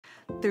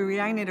The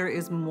Reionator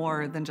is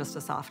more than just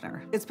a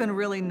softener. It's been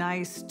really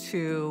nice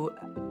to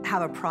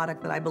have a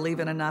product that I believe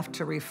in enough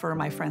to refer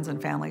my friends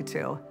and family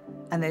to,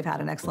 and they've had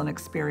an excellent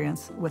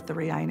experience with the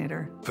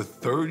Reionator. For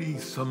 30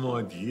 some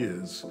odd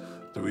years,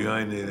 the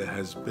Reionator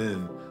has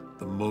been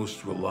the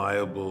most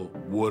reliable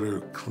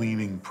water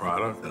cleaning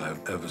product that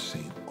I've ever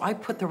seen. I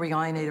put the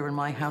Reionator in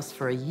my house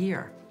for a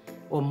year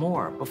or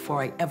more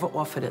before I ever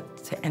offered it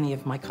to any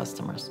of my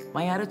customers.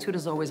 My attitude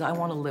is always, I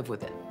want to live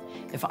with it.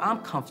 If I'm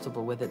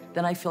comfortable with it,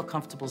 then I feel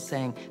comfortable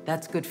saying,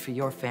 that's good for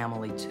your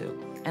family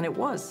too. And it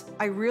was.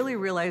 I really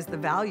realized the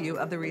value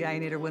of the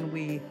Reionator when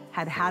we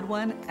had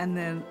one and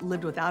then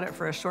lived without it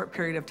for a short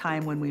period of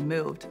time when we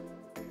moved.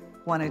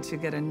 Wanted to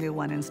get a new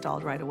one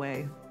installed right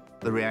away.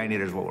 The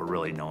Reionator is what we're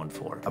really known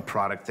for, a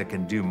product that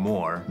can do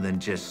more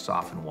than just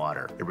soften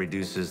water. It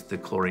reduces the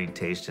chlorine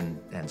taste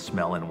and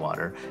smell in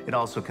water. It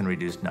also can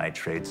reduce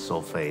nitrates,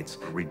 sulfates,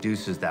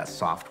 reduces that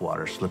soft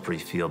water, slippery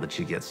feel that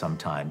you get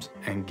sometimes.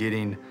 And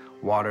getting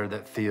water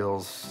that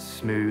feels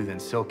smooth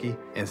and silky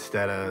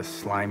instead of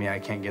slimy, I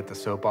can't get the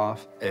soap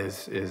off,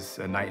 is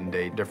a night and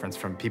day difference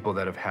from people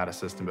that have had a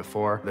system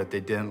before that they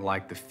didn't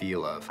like the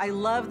feel of. I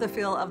love the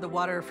feel of the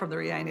water from the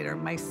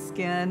Reionator. My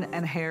skin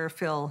and hair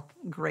feel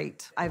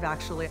great. I've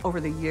actually,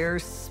 over the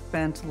years,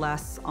 spent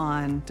less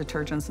on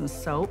detergents and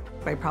soap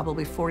by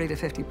probably 40 to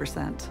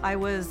 50%. I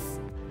was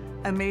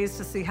amazed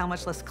to see how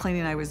much less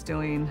cleaning I was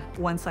doing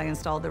once I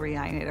installed the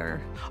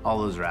Reionator. All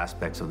those are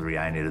aspects of the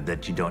Reionator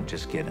that you don't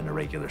just get in a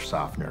regular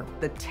softener.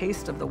 The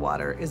taste of the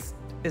water is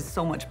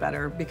so much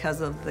better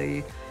because of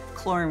the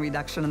chlorine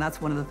reduction, and that's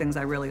one of the things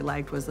I really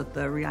liked was that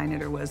the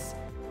Reionator was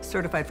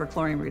certified for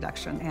chlorine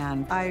reduction.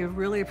 And I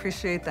really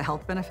appreciate the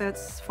health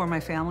benefits for my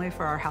family,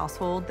 for our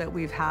household, that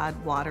we've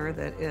had water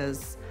that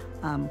is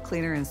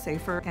cleaner and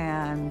safer.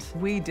 And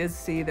we did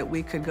see that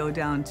we could go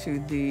down to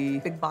the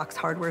big box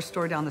hardware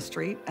store down the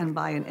street and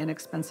buy an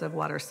inexpensive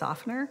water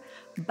softener.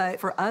 But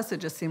for us,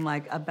 it just seemed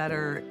like a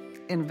better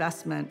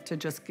investment to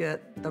just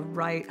get the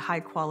right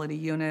high quality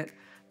unit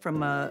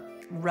from a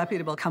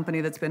reputable company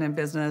that's been in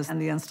business,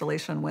 and the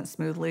installation went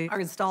smoothly. Our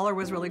installer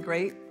was really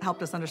great,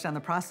 helped us understand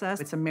the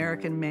process. It's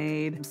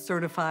American-made,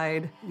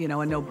 certified, a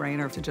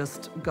no-brainer to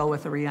just go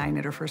with the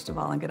Reionator first of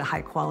all and get a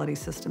high-quality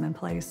system in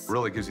place.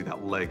 Really gives you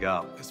that leg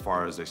up as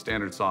far as a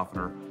standard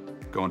softener.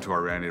 Going to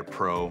our Reionator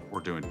Pro,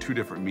 we're doing 2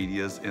 different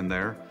medias in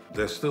there.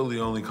 They're still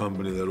the only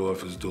company that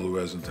offers dual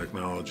resin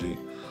technology,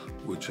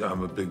 which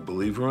I'm a big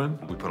believer in.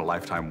 We put a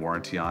lifetime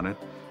warranty on it.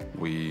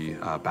 We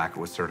back it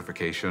with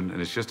certification,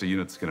 and it's just a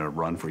unit that's going to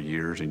run for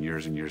years and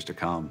years and years to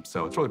come.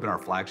 So it's really been our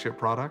flagship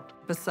product.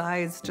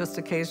 Besides just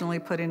occasionally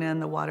putting in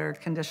the water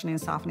conditioning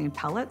softening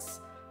pellets,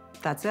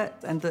 that's it.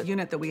 And the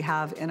unit that we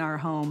have in our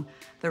home,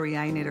 the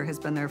Reionator, has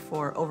been there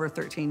for over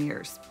 13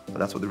 years. But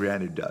that's what the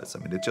Reionator does. I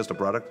mean, it's just a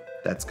product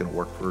that's going to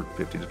work for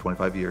 15 to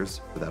 25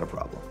 years without a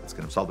problem. It's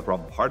going to solve the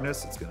problem of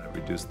hardness. It's going to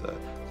reduce the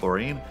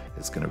chlorine.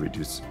 It's going to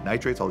reduce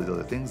nitrates, all these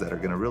other things that are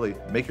going to really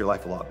make your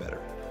life a lot better.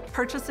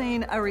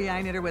 Purchasing a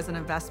Reionator was an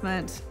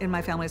investment in my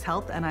family's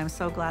health, and I'm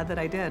so glad that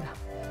I did.